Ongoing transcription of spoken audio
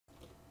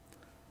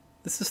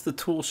This is the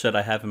tool shed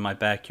I have in my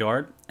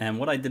backyard, and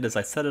what I did is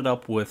I set it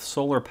up with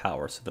solar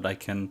power so that I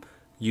can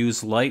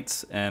use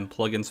lights and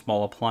plug in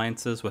small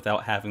appliances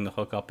without having to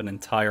hook up an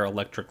entire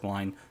electric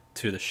line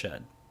to the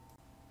shed.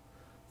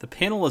 The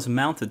panel is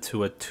mounted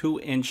to a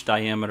 2-inch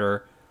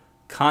diameter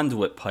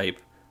conduit pipe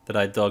that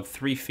I dug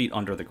 3 feet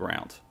under the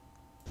ground.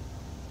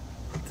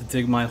 To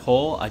dig my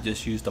hole, I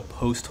just used a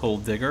post hole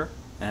digger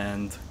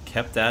and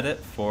kept at it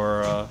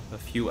for a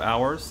few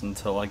hours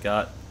until I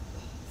got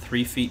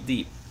 3 feet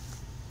deep.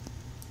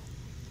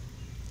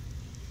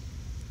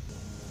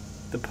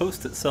 The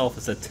post itself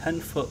is a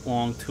 10-foot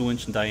long,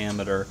 2-inch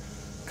diameter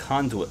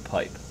conduit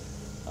pipe.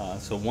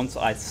 So once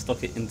I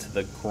stuck it into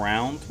the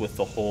ground with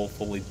the hole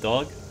fully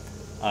dug,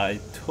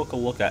 I took a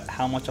look at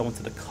how much I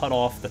wanted to cut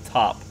off the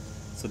top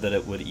so that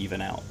it would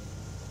even out.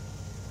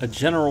 A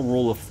general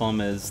rule of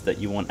thumb is that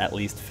you want at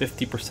least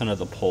 50% of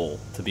the pole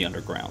to be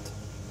underground.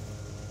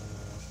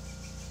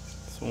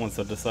 So once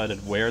I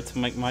decided where to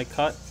make my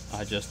cut,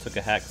 I just took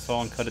a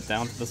hacksaw and cut it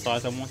down to the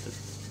size I wanted.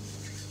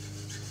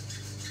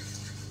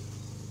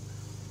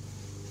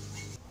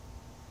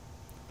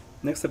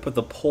 Next I put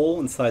the pole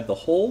inside the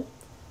hole,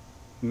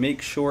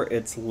 make sure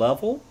it's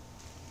level,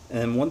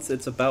 and once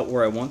it's about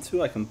where I want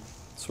to, I can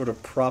sort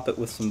of prop it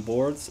with some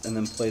boards and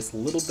then place a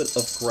little bit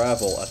of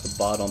gravel at the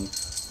bottom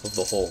of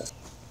the hole.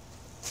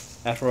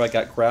 After I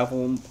got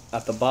gravel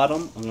at the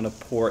bottom, I'm going to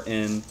pour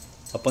in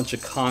a bunch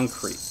of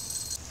concrete.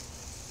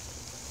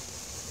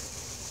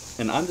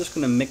 And I'm just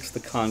going to mix the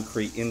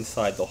concrete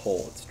inside the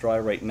hole. It's dry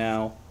right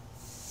now.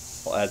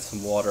 I'll add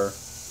some water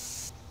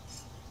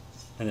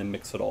and then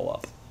mix it all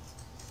up.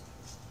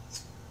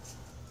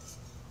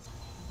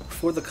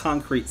 Before the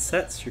concrete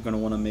sets, you're going to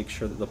want to make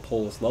sure that the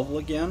pole is level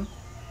again.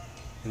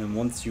 And then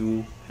once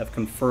you have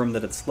confirmed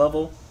that it's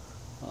level,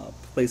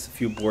 place a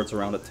few boards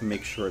around it to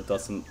make sure it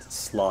doesn't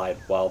slide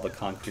while the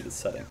concrete is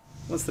setting.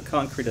 Once the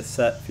concrete is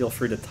set, feel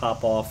free to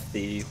top off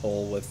the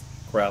hole with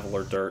gravel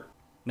or dirt.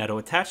 Now to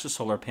attach the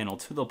solar panel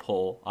to the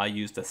pole, I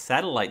used a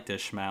satellite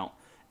dish mount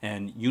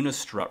and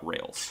unistrut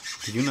rails.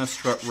 The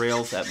unistrut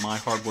rails at my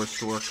hardware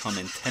store come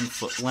in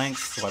 10-foot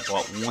lengths, so I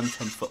bought one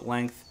 10-foot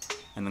length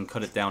and then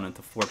cut it down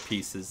into 4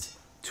 pieces,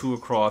 2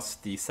 across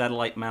the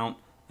satellite mount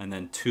and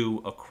then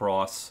 2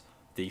 across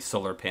the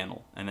solar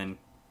panel, and then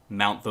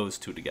mount those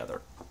 2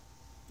 together.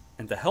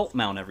 And to help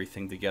mount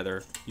everything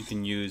together, you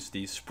can use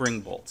these spring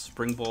bolts.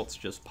 Spring bolts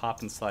just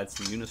pop inside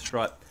some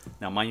unistrut.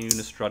 Now my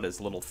unistrut is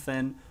a little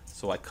thin,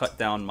 so I cut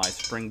down my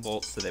spring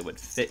bolts so they would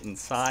fit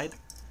inside.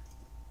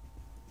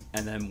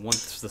 And then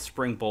once the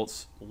spring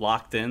bolts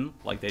locked in,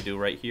 like they do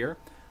right here,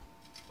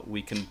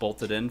 we can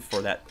bolt it in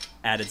for that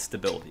added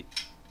stability.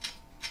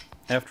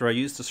 After I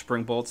use the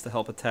spring bolts to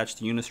help attach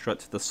the unistrut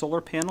to the solar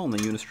panel and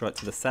the unistrut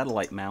to the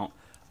satellite mount,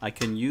 I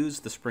can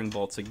use the spring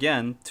bolts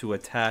again to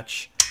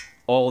attach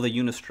all the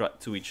unistrut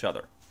to each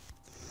other.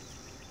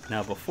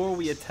 Now before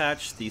we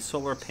attach the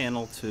solar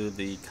panel to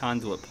the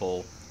conduit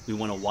pole, we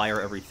want to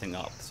wire everything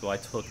up. So I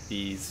took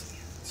these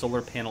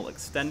solar panel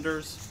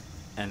extenders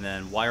and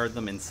then wired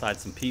them inside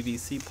some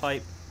PVC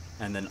pipe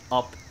and then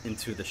up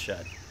into the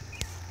shed.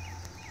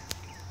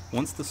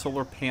 Once the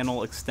solar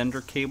panel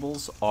extender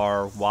cables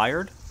are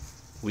wired,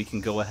 we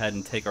can go ahead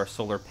and take our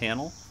solar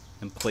panel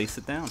and place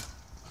it down.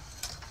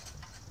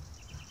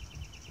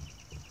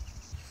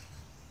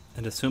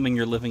 And assuming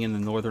you're living in the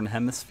northern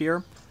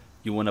hemisphere,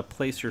 you want to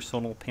place your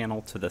solar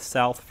panel to the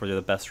south for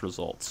the best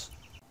results.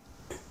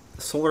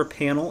 The solar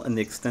panel and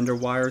the extender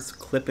wires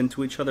clip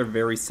into each other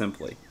very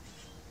simply.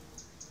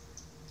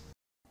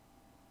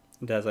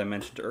 And as I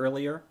mentioned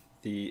earlier,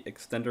 the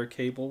extender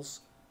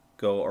cables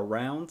go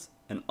around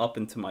and up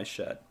into my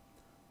shed.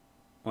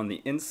 On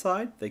the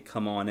inside, they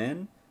come on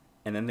in,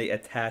 and then they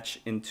attach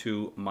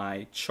into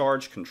my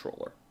charge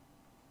controller.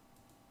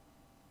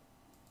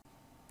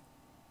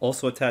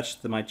 Also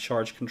attached to my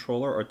charge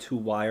controller are 2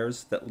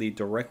 wires that lead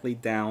directly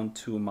down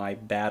to my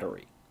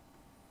battery.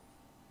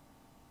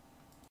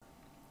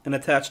 And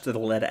attached to the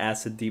lead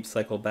acid deep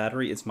cycle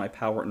battery is my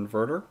power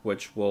inverter,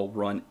 which will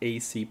run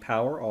AC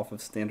power off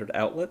of standard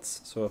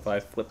outlets. So if I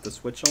flip the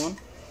switch on,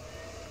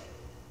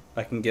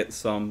 I can get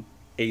some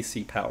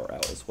AC power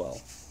out as well.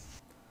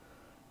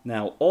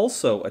 Now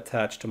also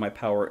attached to my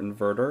power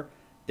inverter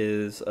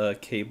is a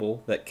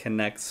cable that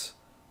connects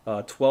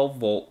 12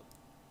 volt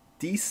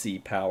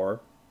DC power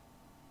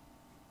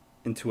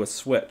into a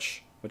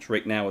switch, which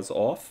right now is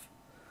off,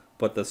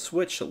 but the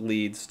switch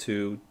leads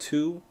to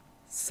 2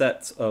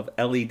 sets of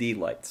LED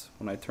lights.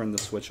 When I turn the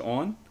switch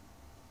on,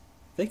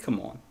 they come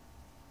on.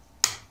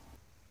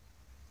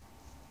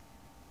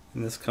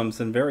 And this comes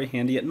in very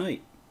handy at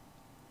night.